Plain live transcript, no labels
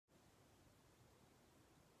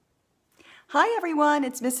Hi everyone,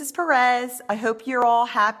 it's Mrs. Perez. I hope you're all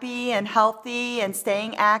happy and healthy and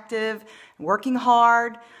staying active, and working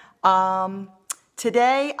hard.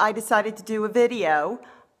 Today I decided to do a video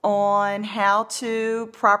on how to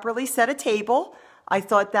properly set a table. I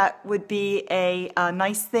thought that would be a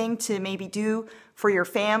nice thing to maybe do for your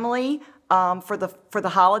family for the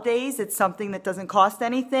holidays. It's something that doesn't cost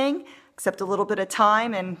anything except a little bit of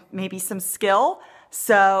time and maybe some skill.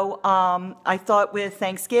 So I thought with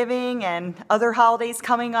Thanksgiving and other holidays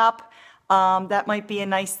coming up, that might be a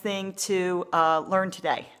nice thing to learn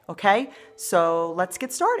today, okay? So let's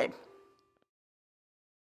get started.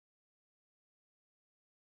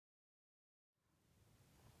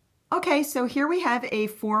 Okay, so here we have a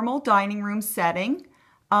formal dining room setting.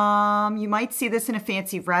 You might see this in a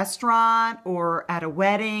fancy restaurant or at a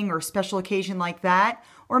wedding or special occasion like that.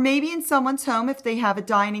 Or maybe in someone's home if they have a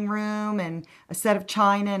dining room and a set of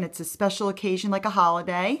china and it's a special occasion like a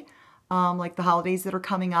holiday, like the holidays that are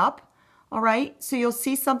coming up. All right, so you'll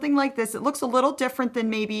see something like this. It looks a little different than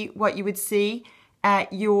maybe what you would see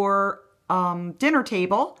at your dinner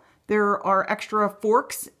table. There are extra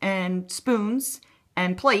forks and spoons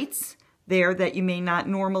and plates there that you may not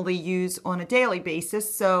normally use on a daily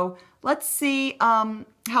basis. So let's see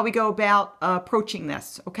how we go about approaching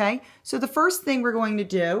this, okay? So the first thing we're going to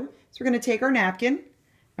do is we're going to take our napkin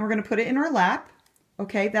and we're going to put it in our lap,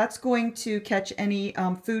 okay? That's going to catch any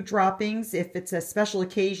food droppings. If it's a special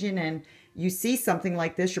occasion and you see something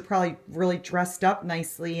like this, you're probably really dressed up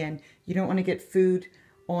nicely and you don't want to get food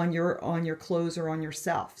on your clothes or on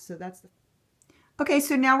yourself. So that's okay,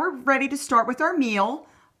 so now we're ready to start with our meal.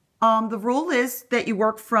 The rule is that you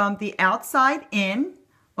work from the outside in,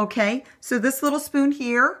 okay? So this little spoon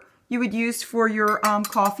here you would use for your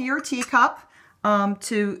coffee or teacup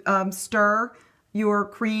to stir your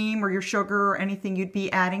cream or your sugar or anything you'd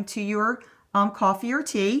be adding to your coffee or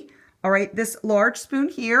tea. All right, this large spoon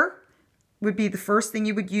here would be the first thing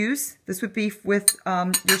you would use. This would be with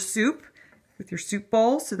your soup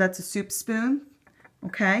bowl. So that's a soup spoon,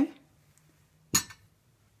 okay?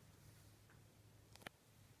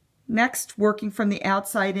 Next, working from the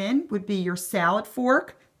outside in would be your salad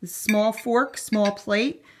fork, the small fork, small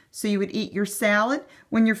plate. So you would eat your salad.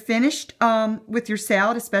 When you're finished with your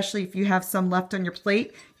salad, especially if you have some left on your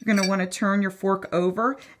plate, you're going to want to turn your fork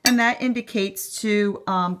over. And that indicates to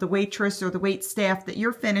the waitress or the wait staff that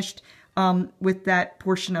you're finished with that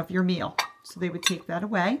portion of your meal. So they would take that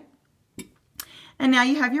away. And now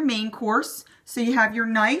you have your main course. So you have your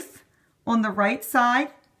knife on the right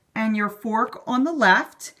side and your fork on the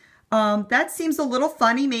left. That seems a little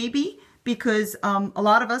funny maybe because a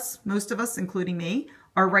lot of us, most of us, including me,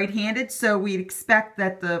 are right-handed. So we'd expect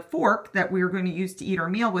that the fork that we're going to use to eat our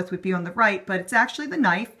meal with would be on the right, but it's actually the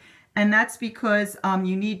knife. And that's because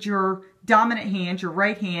you need your dominant hand, your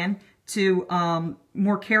right hand, to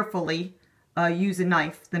more carefully use a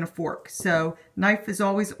knife than a fork. So knife is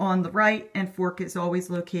always on the right and fork is always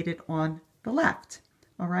located on the left.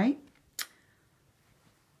 All right.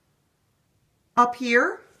 Up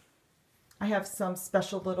here, I have some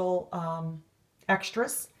special little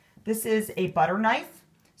extras. This is a butter knife.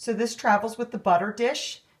 So this travels with the butter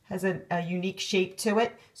dish, has a unique shape to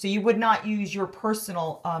it. So you would not use your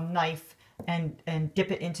personal knife and dip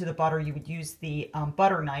it into the butter. You would use the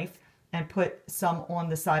butter knife and put some on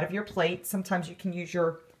the side of your plate. Sometimes you can use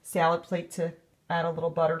your salad plate to add a little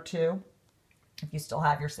butter too, if you still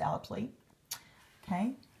have your salad plate.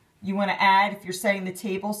 Okay. You want to add, if you're setting the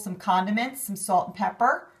table, some condiments, some salt and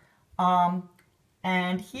pepper.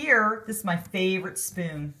 And here, this is my favorite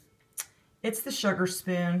spoon. It's the sugar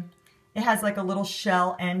spoon. It has like a little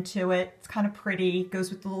shell end to it. It's kind of pretty. Goes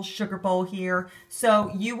with the little sugar bowl here.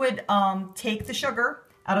 So you would take the sugar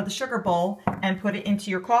out of the sugar bowl and put it into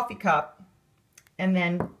your coffee cup and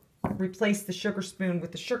then replace the sugar spoon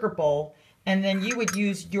with the sugar bowl. And then you would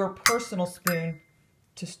use your personal spoon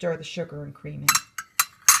to stir the sugar and cream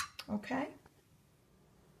in. Okay?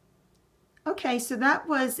 Okay, so that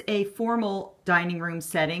was a formal dining room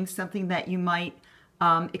setting, something that you might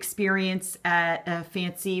experience at a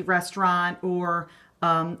fancy restaurant or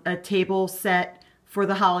a table set for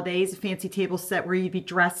the holidays, a fancy table set where you'd be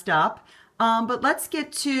dressed up. But let's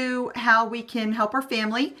get to how we can help our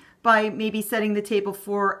family by maybe setting the table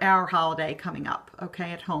for our holiday coming up,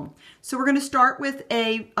 okay, at home. So we're going to start with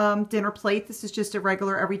a dinner plate. This is just a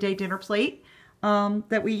regular everyday dinner plate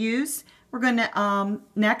that we use. We're going to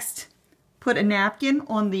next put a napkin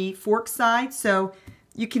on the fork side. So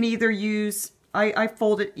you can either use, I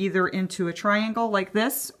fold it either into a triangle like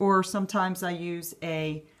this, or sometimes I use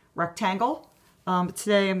a rectangle. But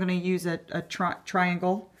today I'm going to use a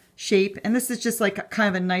triangle shape. And this is just like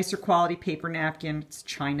kind of a nicer quality paper napkin. It's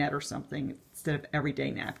Chinette or something instead of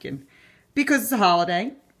everyday napkin because it's a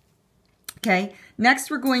holiday. Okay,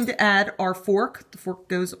 next we're going to add our fork. The fork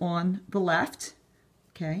goes on the left.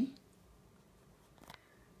 Okay.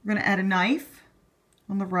 We're going to add a knife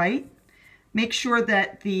on the right. Make sure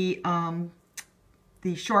that the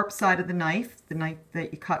sharp side of the knife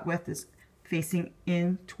that you cut with, is facing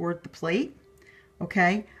in toward the plate.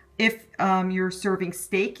 Okay. If you're serving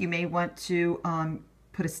steak, you may want to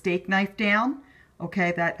put a steak knife down.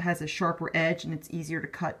 Okay, that has a sharper edge and it's easier to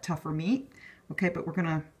cut tougher meat. Okay, but we're going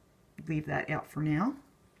to leave that out for now.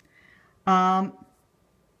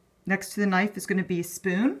 Next to the knife is going to be a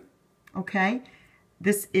spoon. Okay,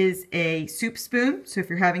 this is a soup spoon, so if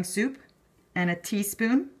you're having soup, and a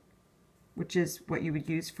teaspoon, which is what you would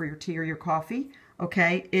use for your tea or your coffee.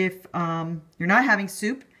 Okay, if you're not having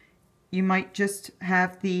soup, you might just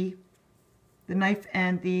have the knife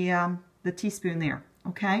and the teaspoon there.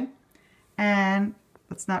 Okay, and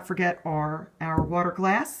let's not forget our water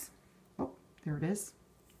glass. Oh, there it is.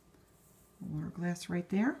 Water glass right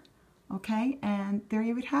there. Okay, and there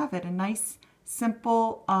you would have it, a nice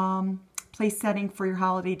simple place setting for your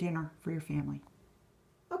holiday dinner for your family.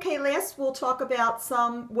 Okay, last we'll talk about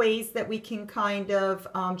some ways that we can kind of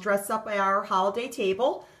dress up our holiday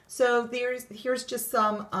table. So here's just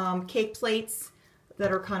some cake plates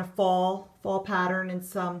that are kind of fall pattern, and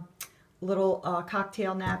some little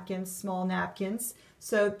cocktail napkins, small napkins.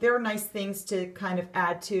 So they're nice things to kind of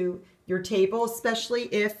add to your table, especially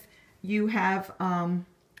if you have,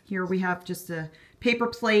 here we have just a paper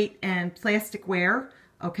plate and plasticware,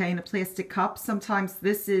 okay, and a plastic cup. Sometimes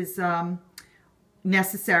this is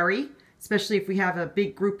necessary, especially if we have a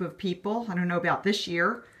big group of people. I don't know about this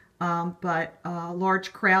year, but a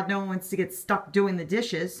large crowd, no one wants to get stuck doing the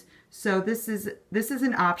dishes. So this is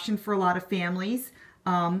an option for a lot of families,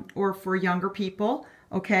 or for younger people.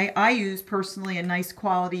 Okay, I use personally a nice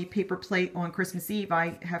quality paper plate on Christmas Eve.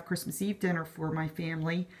 I have Christmas Eve dinner for my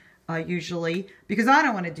family usually, because I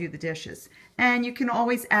don't want to do the dishes. And you can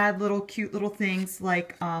always add little cute little things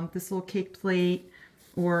like this little cake plate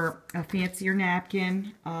or a fancier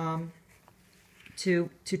napkin to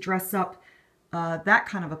dress up that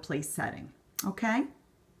kind of a place setting. Okay?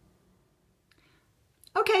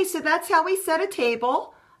 Okay, so that's how we set a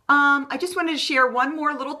table. I just wanted to share one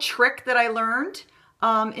more little trick that I learned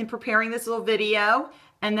in preparing this little video,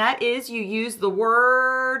 and that is you use the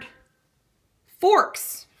word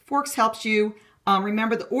forks. Forks helps you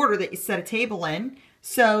remember the order that you set a table in.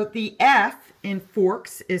 So the F in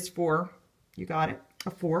forks is for, you got it,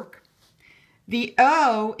 a fork. The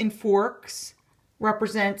O in forks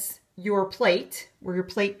represents your plate, where your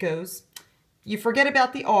plate goes. You forget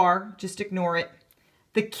about the R, just ignore it.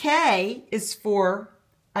 The K is for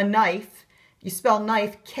a knife. You spell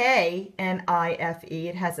knife K-N-I-F-E.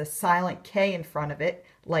 It has a silent K in front of it,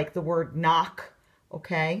 like the word knock,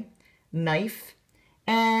 okay? Knife.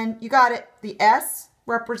 And you got it. The S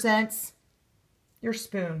represents your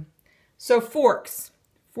spoon. So forks.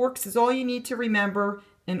 Forks is all you need to remember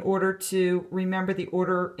in order to remember the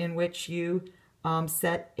order in which you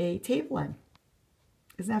set a table in.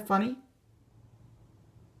 Isn't that funny?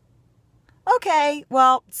 Okay,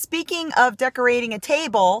 well, speaking of decorating a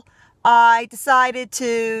table, I decided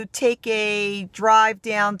to take a drive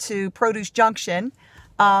down to Produce Junction.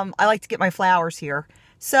 I like to get my flowers here.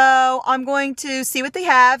 So I'm going to see what they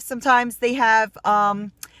have. Sometimes they have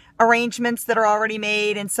arrangements that are already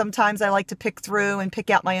made, and sometimes I like to pick through and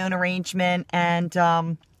pick out my own arrangement and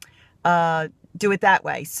do it that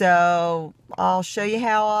way. So I'll show you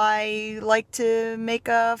how I like to make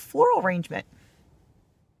a floral arrangement.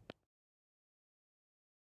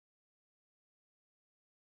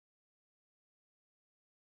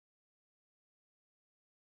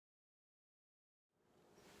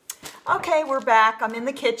 Okay, we're back. I'm in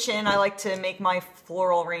the kitchen. I like to make my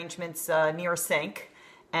floral arrangements near a sink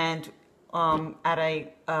and at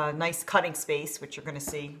a nice cutting space, which you're going to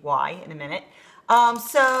see why in a minute.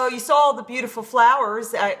 So you saw all the beautiful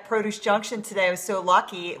flowers at Produce Junction today. I was so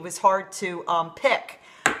lucky. It was hard to pick.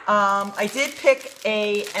 I did pick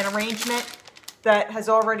an arrangement that has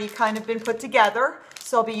already kind of been put together.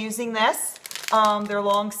 So I'll be using this. They're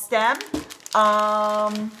long stem.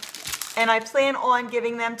 And I plan on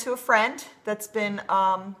giving them to a friend that's been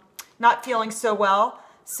not feeling so well.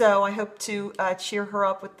 So I hope to cheer her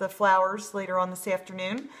up with the flowers later on this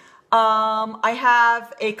afternoon. I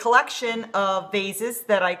have a collection of vases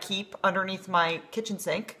that I keep underneath my kitchen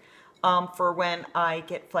sink for when I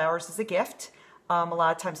get flowers as a gift. A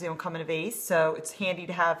lot of times they don't come in a vase, so it's handy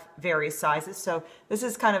to have various sizes. So this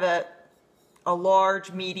is kind of a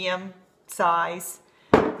large, medium size.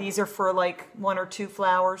 These are for like 1 or 2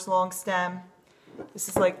 flowers, long stem. This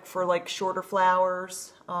is like for like shorter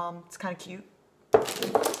flowers. It's kind of cute.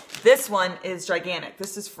 This one is gigantic.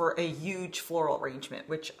 This is for a huge floral arrangement,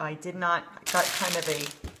 which I did not. I got kind of a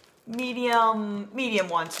medium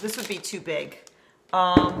one, so this would be too big.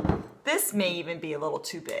 This may even be a little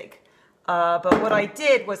too big. But what I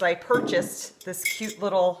did was I purchased this cute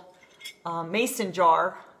little mason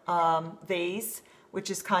jar vase, which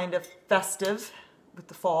is kind of festive with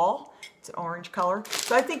the fall. It's an orange color.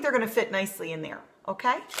 So I think they're going to fit nicely in there,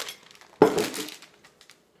 okay?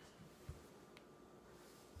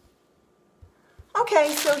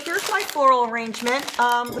 Okay, so here's my floral arrangement.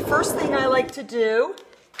 The first thing I like to do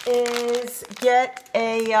is get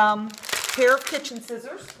a pair of kitchen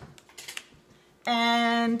scissors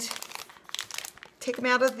and take them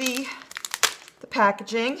out of the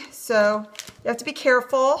packaging. So you have to be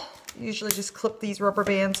careful. Usually just clip these rubber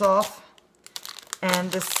bands off.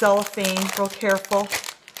 And this cellophane, real careful.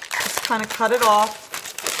 Just kind of cut it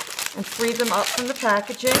off and free them up from the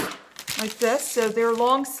packaging like this. So they're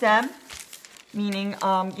long stem, meaning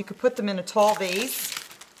you could put them in a tall vase.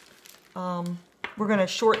 We're going to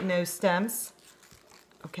shorten those stems,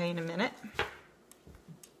 okay, in a minute.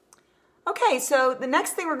 Okay, so the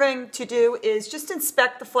next thing we're going to do is just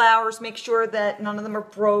inspect the flowers, make sure that none of them are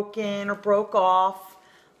broken or broke off,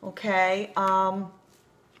 okay?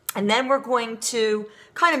 And then we're going to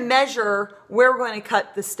kind of measure where we're going to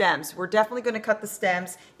cut the stems. We're definitely going to cut the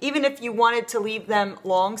stems. Even if you wanted to leave them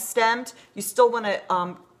long stemmed, you still want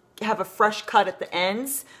to have a fresh cut at the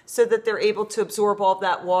ends so that they're able to absorb all of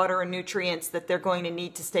that water and nutrients that they're going to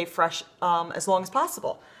need to stay fresh as long as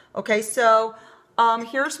possible. Okay, so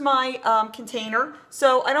here's my container.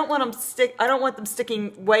 So I don't want them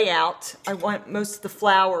sticking way out. I want most of the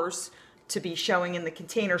flowers to be showing in the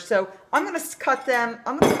container. So I'm going to cut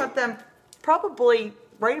them probably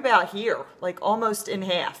right about here, like almost in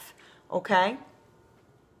half, okay?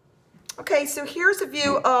 Okay, so here's a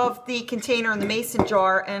view of the container in the mason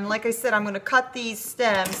jar, and like I said, I'm going to cut these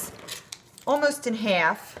stems almost in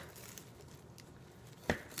half.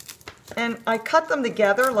 And I cut them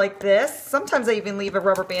together like this. Sometimes I even leave a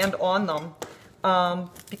rubber band on them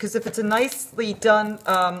because if it's a nicely done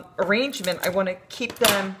arrangement, I want to keep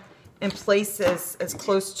them in place as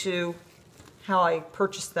close to how I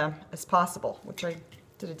purchased them as possible, which I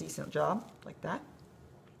did a decent job like that.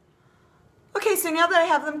 Okay, so now that I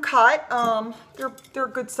have them cut, they're a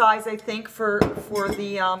good size, I think, for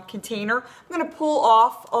the container. I'm going to pull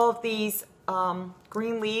off all of these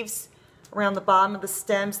green leaves around the bottom of the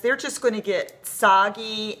stems. They're just going to get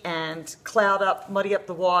soggy and cloud up, muddy up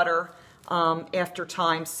the water after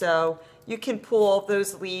time. So you can pull all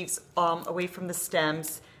those leaves away from the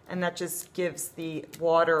stems, and that just gives the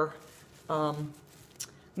water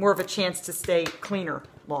more of a chance to stay cleaner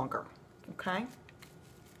longer, okay?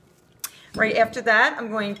 Right after that, I'm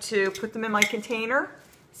going to put them in my container,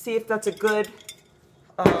 see if that's a good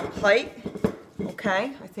height.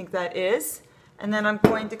 Okay, I think that is. And then I'm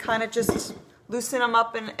going to kind of just loosen them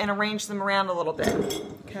up and arrange them around a little bit,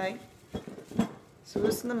 okay? So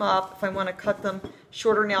loosen them up if I want to cut them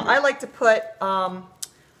shorter. Now, I like to put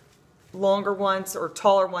longer ones or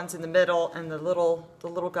taller ones in the middle and the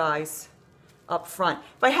little guys up front.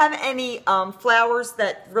 If I have any flowers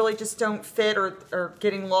that really just don't fit or are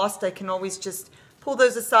getting lost, I can always just pull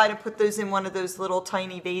those aside and put those in one of those little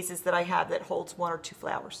tiny vases that I have that holds 1 or 2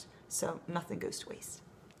 flowers. So nothing goes to waste.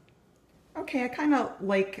 Okay, I kind of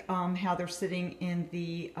like how they're sitting in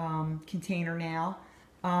the container now.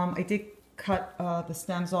 I did cut the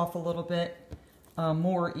stems off a little bit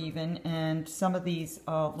more even, and some of these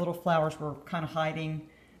little flowers were kind of hiding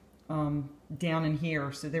down in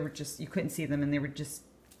here, so they were just, you couldn't see them and they would just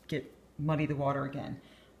muddy the water again.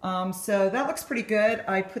 So that looks pretty good.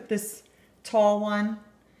 I put this tall one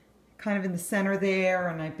kind of in the center there,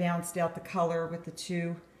 and I bounced out the color with the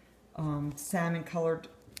 2 salmon colored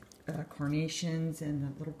carnations and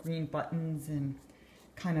the little green buttons, and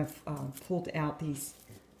kind of pulled out these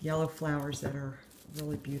yellow flowers that are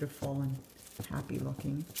really beautiful and happy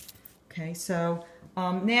looking. Okay, so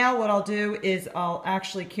now what I'll do is I'll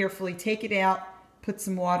actually carefully take it out, put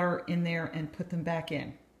some water in there, and put them back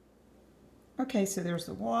in. Okay, so there's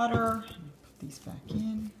the water. Put these back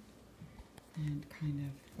in and kind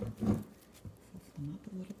of fluff them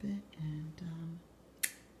up a little bit, and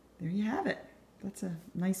there you have it. That's a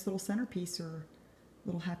nice little centerpiece or a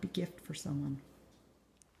little happy gift for someone.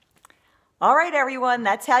 All right, everyone,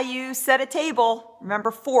 that's how you set a table. Remember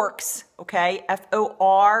forks, okay?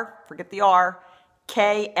 F-O-R, forget the R,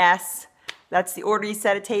 K-S. That's the order you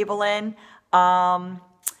set a table in.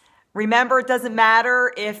 Remember, it doesn't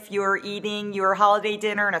matter if you're eating your holiday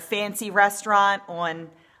dinner in a fancy restaurant on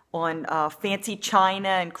fancy china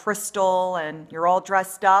and crystal and you're all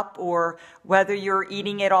dressed up, or whether you're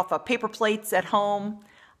eating it off of paper plates at home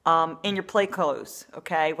in your play clothes,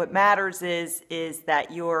 okay? What matters is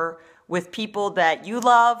that you're with people that you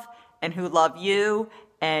love and who love you,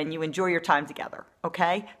 and you enjoy your time together,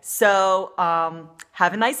 okay? So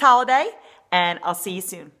have a nice holiday, and I'll see you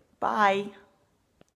soon. Bye.